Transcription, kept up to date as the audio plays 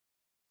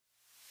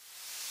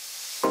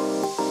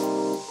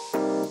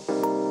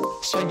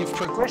So you've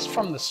progressed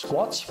from the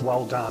squats,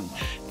 well done.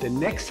 The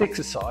next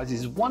exercise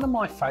is one of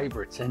my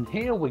favorites, and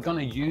here we're going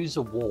to use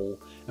a wall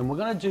and we're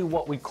going to do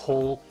what we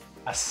call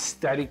a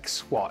static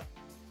squat.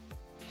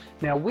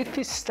 Now with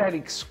this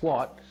static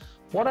squat,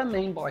 what I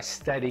mean by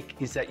static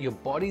is that your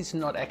body's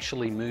not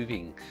actually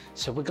moving.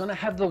 So we're going to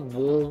have the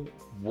wall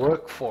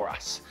work for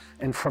us.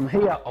 And from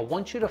here, I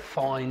want you to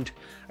find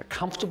a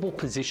comfortable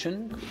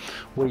position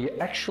where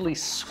you're actually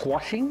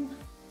squatting,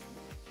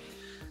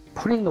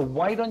 putting the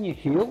weight on your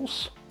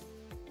heels.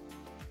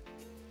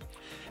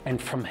 And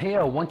from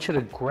here, I want you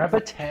to grab a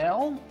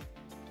towel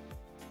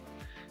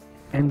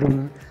and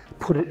then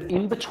put it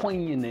in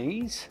between your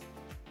knees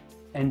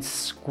and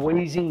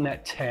squeezing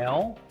that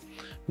towel,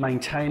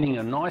 maintaining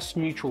a nice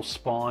neutral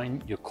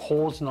spine, your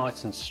core's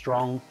nice and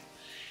strong,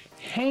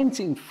 hands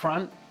in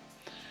front.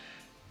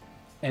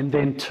 And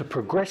then to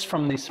progress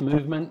from this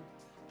movement,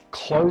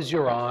 close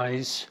your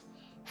eyes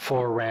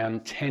for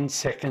around 10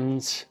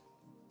 seconds.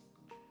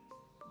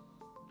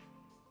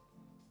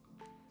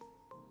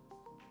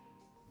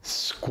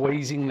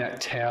 Squeezing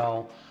that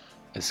towel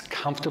as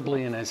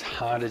comfortably and as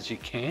hard as you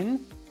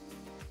can.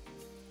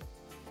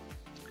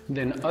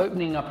 Then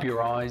opening up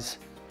your eyes,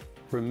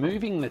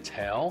 removing the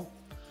towel,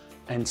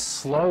 and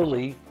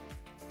slowly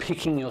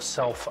picking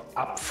yourself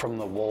up from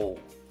the wall.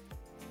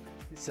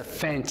 It's a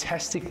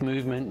fantastic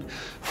movement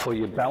for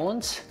your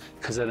balance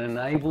because it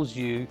enables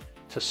you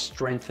to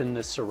strengthen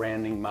the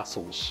surrounding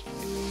muscles.